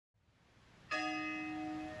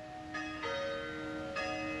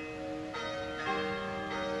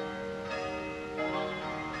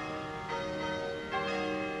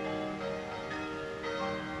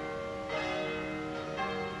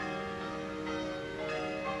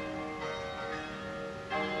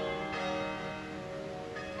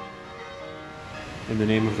In the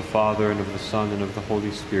name of the Father, and of the Son, and of the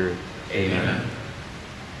Holy Spirit. Amen.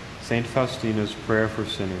 Saint Faustina's Prayer for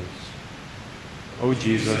Sinners. O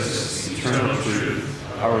Jesus, eternal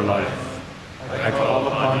truth, our life, I call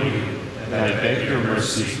upon you, and I beg your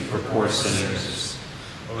mercy for poor sinners.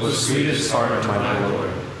 O sweetest heart of my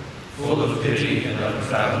Lord, full of pity and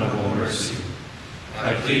unfathomable mercy,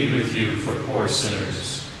 I plead with you for poor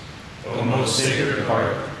sinners. O most sacred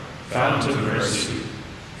heart, fount of mercy,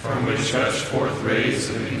 from which gush forth rays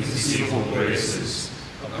of inconceivable graces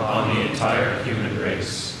upon the entire human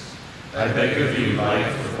race, I beg of you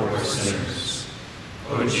life for poor sinners.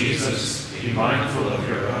 O Jesus, be mindful of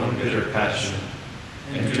your own bitter passion,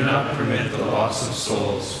 and do not permit the loss of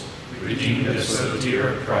souls redeemed at so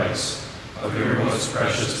dear a price of your most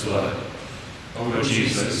precious blood. O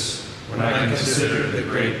Jesus, when I consider the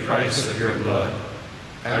great price of your blood,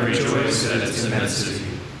 I rejoice at its immensity.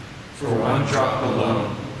 For one drop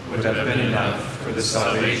alone would have been enough for the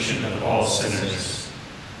salvation of all sinners.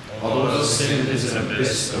 Although sin is an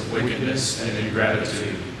abyss of wickedness and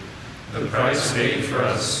ingratitude, the price paid for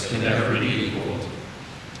us can never be equaled.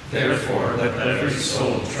 Therefore, let every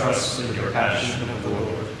soul trust in your passion of the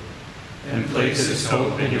Lord, and place its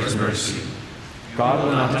hope in your mercy. God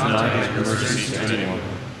will not deny your mercy to anyone.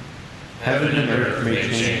 Heaven and earth may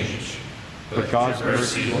change, but God's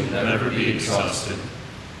mercy will never be exhausted.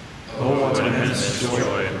 Oh, what immense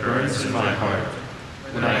joy burns in my heart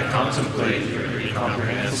when I contemplate your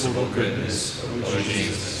incomprehensible goodness, O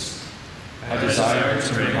Jesus. I desire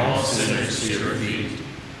to bring all sinners to your feet,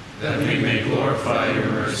 that we may glorify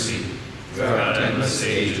your mercy throughout endless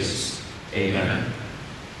ages. Amen.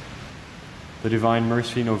 The Divine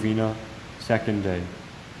Mercy Novena, second day.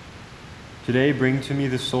 Today bring to me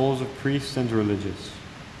the souls of priests and religious,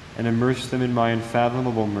 and immerse them in my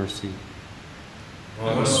unfathomable mercy.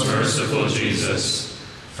 Most merciful Jesus,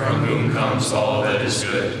 from whom comes all that is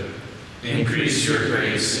good, increase your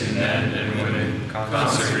grace in men and women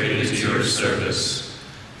consecrated to your service,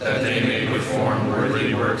 that they may perform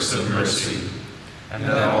worthy works of mercy, and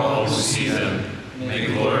that all who see them may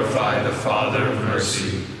glorify the Father of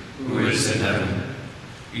mercy, who is in heaven.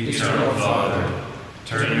 Eternal Father,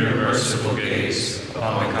 turn your merciful gaze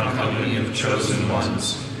upon the company of chosen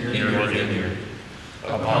ones in your vineyard,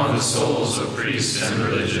 upon the souls of priests and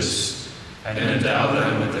religious, and endow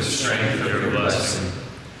them with the strength of your blessing.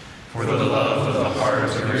 For the love of the heart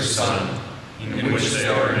of your Son, in which they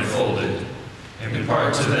are enfolded,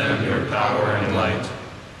 impart to them your power and light,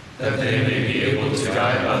 that they may be able to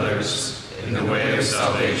guide others in the way of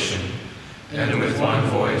salvation, and with one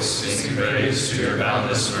voice sing praise to your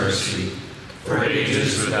boundless mercy, for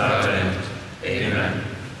ages without end. Amen.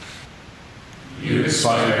 You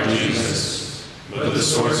expired, Jesus. Let the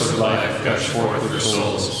source of life gush forth your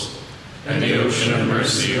souls, and the ocean of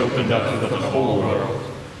mercy opened up for the whole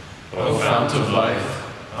world. O fount of life,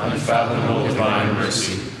 unfathomable divine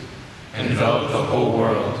mercy, envelop the whole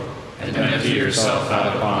world, and empty yourself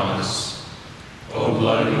out upon us. O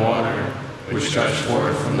blood and water, which gush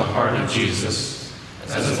forth from the heart of Jesus,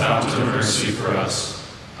 as a fount of mercy for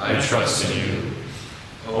us, I trust in you.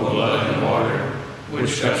 O blood and water,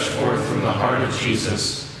 which gush forth from the heart of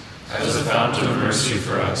Jesus, as a fount of mercy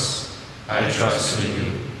for us, I trust in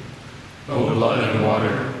you. O blood and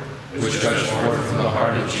water, which gush forth from the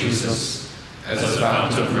heart of Jesus, as a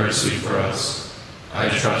fount of mercy for us, I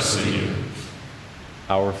trust in you.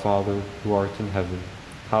 Our Father, who art in heaven,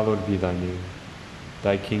 hallowed be thy name.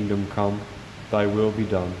 Thy kingdom come, thy will be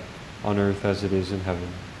done, on earth as it is in heaven.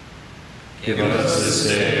 Give us this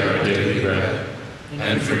day our daily bread,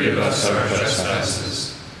 and forgive us our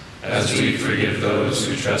trespasses, as we forgive those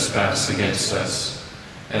who trespass against us.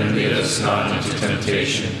 And lead us not into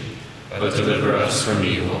temptation, but deliver us from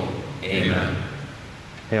evil. Amen.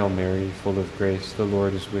 Hail Mary, full of grace, the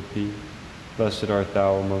Lord is with thee. Blessed art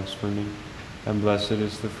thou amongst women, and blessed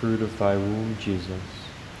is the fruit of thy womb, Jesus.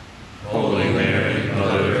 Holy Mary,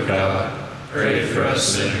 Mother of God, pray for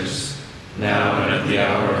us sinners, now and at the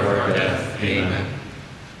hour of our death. Amen.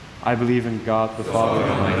 I believe in God, the Father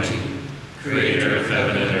Almighty, creator of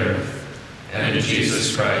heaven and earth, and in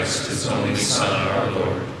Jesus Christ, his only Son, our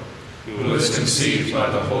Lord, who was conceived by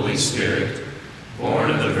the Holy Spirit, born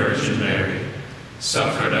of the Virgin Mary,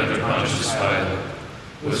 suffered under Pontius Pilate,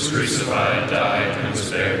 was crucified, died, and was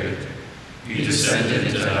buried. He descended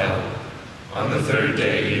into hell. On the third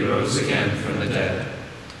day he rose again from the dead.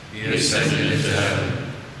 He ascended into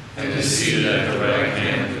heaven, and is seated at the right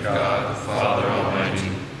hand of God, the Father Almighty.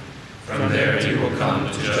 From there he will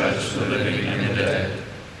come to judge the living and the dead.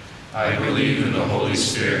 I believe in the Holy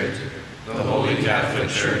Spirit, the Holy Catholic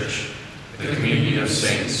Church, the communion of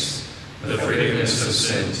saints, the forgiveness of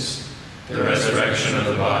sins, the resurrection of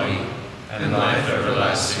the body, and life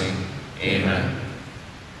everlasting. Amen.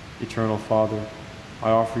 Eternal Father,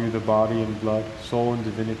 I offer you the body and blood, soul and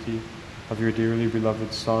divinity of your dearly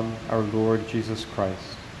beloved Son, our Lord Jesus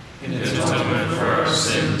Christ, in atonement for our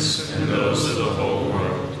sins and those of the whole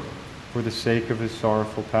world. For the sake of his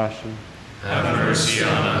sorrowful passion, have mercy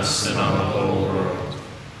on us and on the whole world.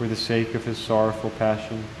 For the sake of his sorrowful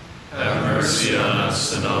passion, have mercy on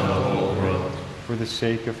us and on the whole world. For the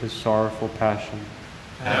sake of his sorrowful passion,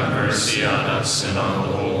 have mercy on us and on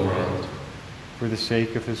the whole world. For the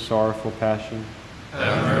sake of his sorrowful passion,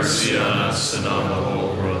 have mercy on us and on the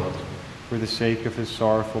whole world. For the sake of his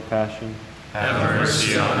sorrowful passion, have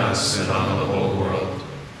mercy on us and on the whole world.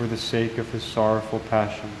 For the sake of his sorrowful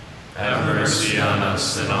passion, have mercy on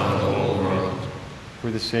us and on the whole world. For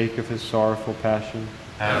the sake of his sorrowful passion,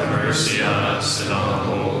 have mercy on us and on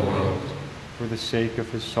the whole world. For the sake of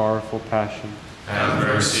his sorrowful passion, have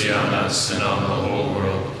mercy on us and on the whole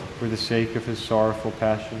world. For the sake of his sorrowful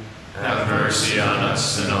passion, have mercy on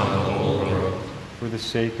us and on the whole world. For the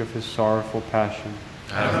sake of his sorrowful passion,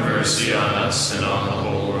 have mercy on us and on the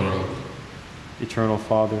whole world. Eternal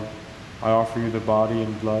Father, I offer you the body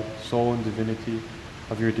and blood, soul and divinity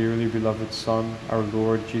of your dearly beloved Son, our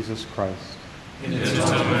Lord Jesus Christ, in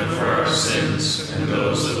atonement for our sins and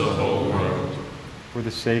those of the whole world. For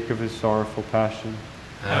the sake of his sorrowful passion,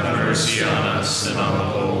 have mercy on us and on the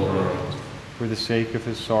whole world. For the sake of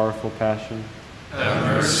his sorrowful passion, have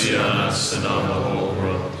mercy on us and on the whole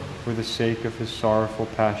world. For the sake of his sorrowful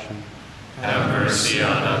passion, have mercy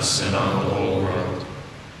on us and on the whole world.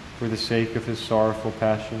 For the sake of his sorrowful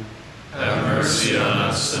passion, have mercy on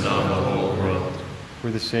us and on the whole world. For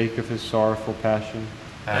the sake of his sorrowful passion,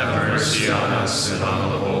 have mercy on us and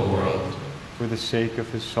on the whole world. For the sake of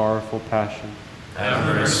his sorrowful passion, have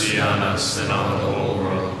mercy on us and on the whole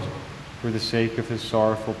world. For the sake of his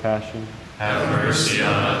sorrowful passion, have mercy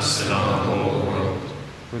on us and on the whole world.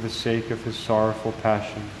 For the sake of his sorrowful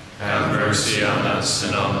passion, have mercy on us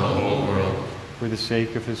and on the whole world. For the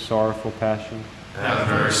sake of his sorrowful passion, have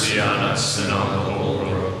mercy on us and on the whole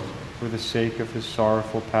world. For the sake of his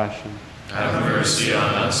sorrowful passion, have mercy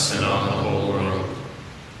on us and on the whole world.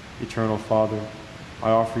 Eternal Father, I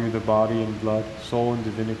offer you the body and blood, soul and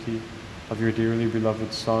divinity of your dearly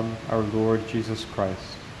beloved Son, our Lord Jesus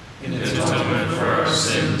Christ, in atonement for our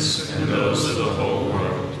sins and those of the whole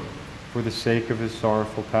world. For the sake of his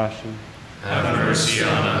sorrowful passion, have mercy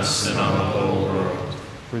on us and on the whole world.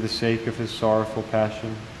 For the sake of his sorrowful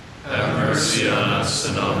passion, have mercy on us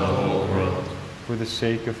and on the whole world. For the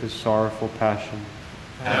sake of his sorrowful passion,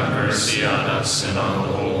 have mercy on us and on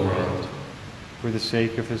the whole world. For the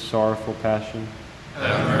sake of his sorrowful passion,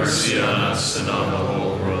 have mercy on us and on the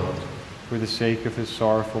whole world. For the sake of his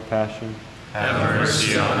sorrowful passion, have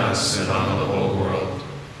mercy on us and on the whole world.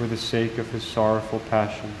 For the sake of his sorrowful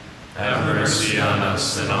passion, have mercy on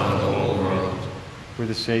us and on the whole world. For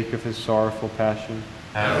the sake of his sorrowful passion,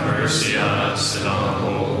 have mercy on us and on the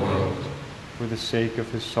whole world. For the sake of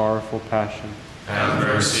his sorrowful passion, have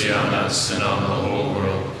mercy on us and on the whole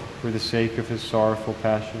world. For the sake of his sorrowful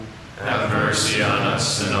passion, have mercy on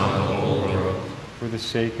us and on the whole world. For the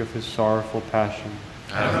sake of his sorrowful passion,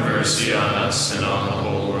 have mercy on us and on the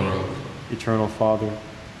whole world. Eternal Father,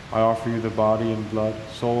 I offer you the body and blood,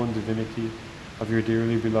 soul and divinity of your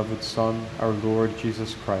dearly beloved Son, our Lord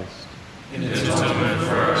Jesus Christ, in atonement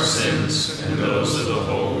for our sins and those of the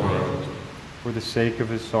whole world. For the sake of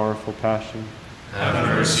his sorrowful passion, have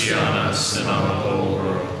mercy on us and on the whole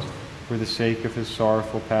world. For the sake of his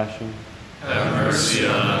sorrowful passion, have mercy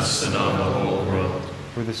on us and on the whole world.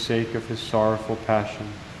 For the sake of his sorrowful passion,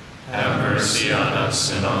 have mercy on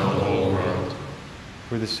us and on the whole world.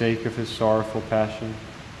 For the sake of his sorrowful passion,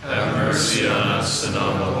 have mercy on us and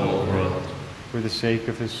on the whole world. For the sake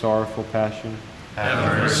of his sorrowful passion,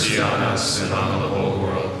 have mercy on us and on the whole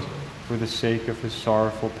world. For the sake of his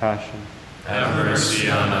sorrowful passion, have mercy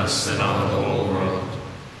on us and on the whole world.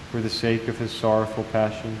 For the sake of his sorrowful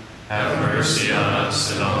passion, have mercy on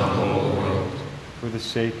us and on the whole world. For the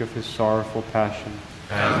sake of his sorrowful passion,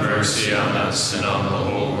 have mercy on us and on the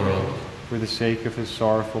whole world. For the sake of his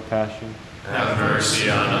sorrowful passion, have mercy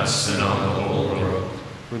on us and on the whole world.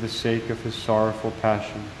 For the sake of his sorrowful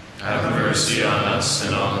passion, have mercy on us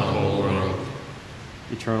and on the whole world.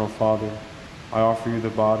 Eternal Father, I offer you the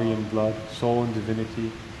body and blood, soul and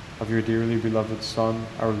divinity of your dearly beloved Son,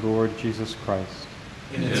 our Lord Jesus Christ,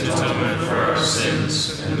 in atonement for our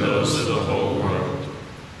sins and those of the whole world.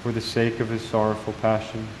 For the sake of his sorrowful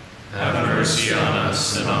passion, have mercy on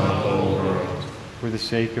us and on the whole world. For the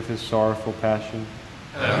sake of his sorrowful passion,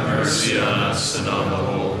 have mercy on us and on the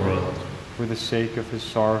whole world. For the sake of his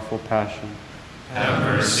sorrowful passion, have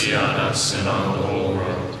mercy on us and on the whole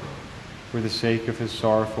world. For the sake of his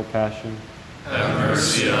sorrowful passion, Have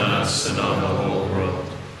mercy on us and on the whole world.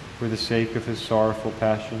 for the sake of his sorrowful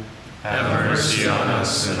passion, Have mercy on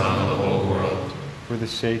us and on the whole world. for the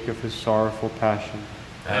sake of his sorrowful passion,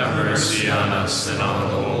 Have mercy on us and on the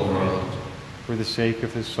whole world. for the sake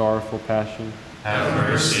of his sorrowful passion, Have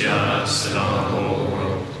mercy on us and on the whole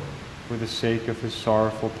world. for the sake of his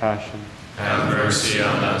sorrowful passion, Have mercy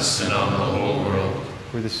on us and on the whole world.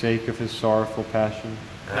 for the sake of his sorrowful passion,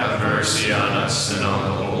 Have mercy on us and on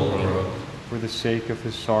the whole world. for the sake of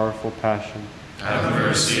his sorrowful passion, Have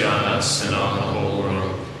mercy on us and on the whole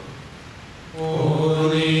world.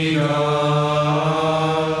 Holy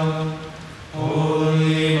God,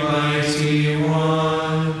 Holy Mighty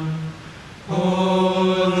One,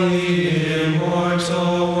 Holy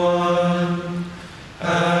Immortal One,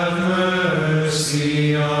 have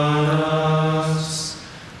mercy on us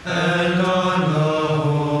and on the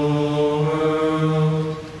whole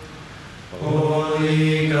world.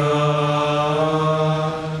 Holy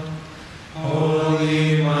God,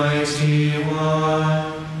 Holy Mighty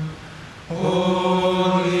One,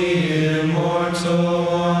 Holy Immortal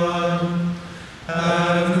One,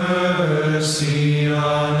 have mercy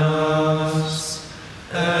on us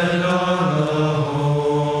and on the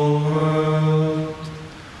whole world.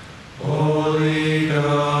 Holy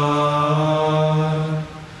God,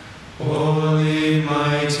 Holy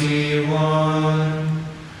Mighty One,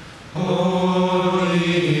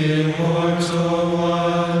 Holy Immortal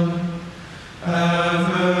One, have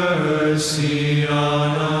mercy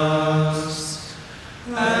on us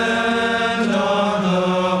and on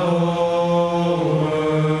the whole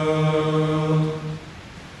world.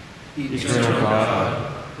 Eternal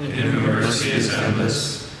God, in whom mercy is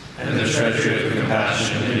endless, and the treasury of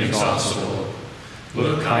compassion inexhaustible,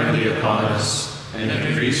 look kindly upon us and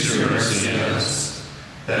increase your mercy in us,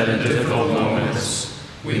 that in difficult moments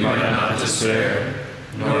we might not despair,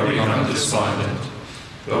 nor become despondent,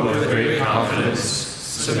 but with great confidence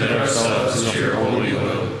submit ourselves to your holy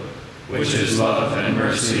will, which is love and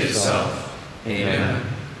mercy itself. Amen.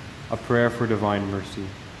 a prayer for divine mercy.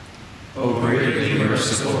 O greatly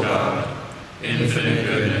merciful God, infinite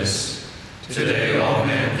goodness, today all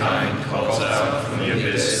mankind calls out from the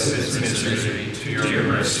abyss of its misery to your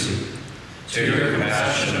mercy, to your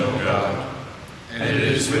compassion, O God. And it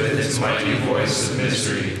is with its mighty voice of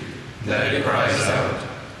misery that it cries out,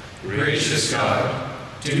 Gracious God,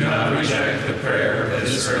 do not reject the prayer of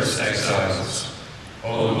this earth's exiles.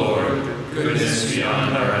 O Lord, goodness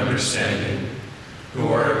beyond our understanding, who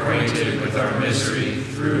are acquainted with our misery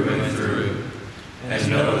through and through, and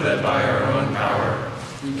know that by our own power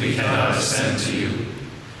we cannot ascend to you.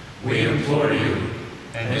 We implore you,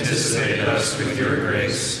 anticipate us with your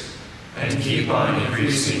grace, and keep on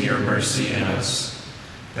increasing your mercy in us,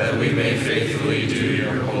 that we may faithfully do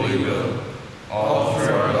your holy will, all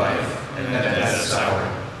through our life and at death's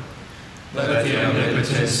hour. Let the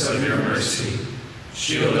omnipotence of your mercy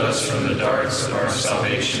shield us from the darts of our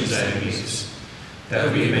salvation's enemies,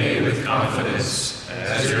 that we may with confidence,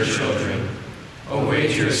 as your children,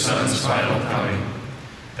 await your Son's final coming,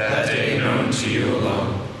 that day known to you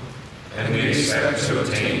alone. And we expect to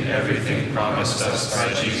obtain everything promised us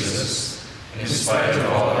by Jesus, in spite of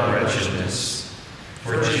all our wretchedness.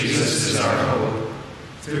 For Jesus is our hope.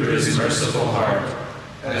 Through his merciful heart,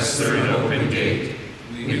 as through an open gate,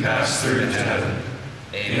 we pass through into heaven.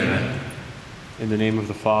 Amen. In the name of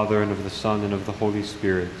the Father, and of the Son, and of the Holy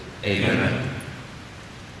Spirit. Amen.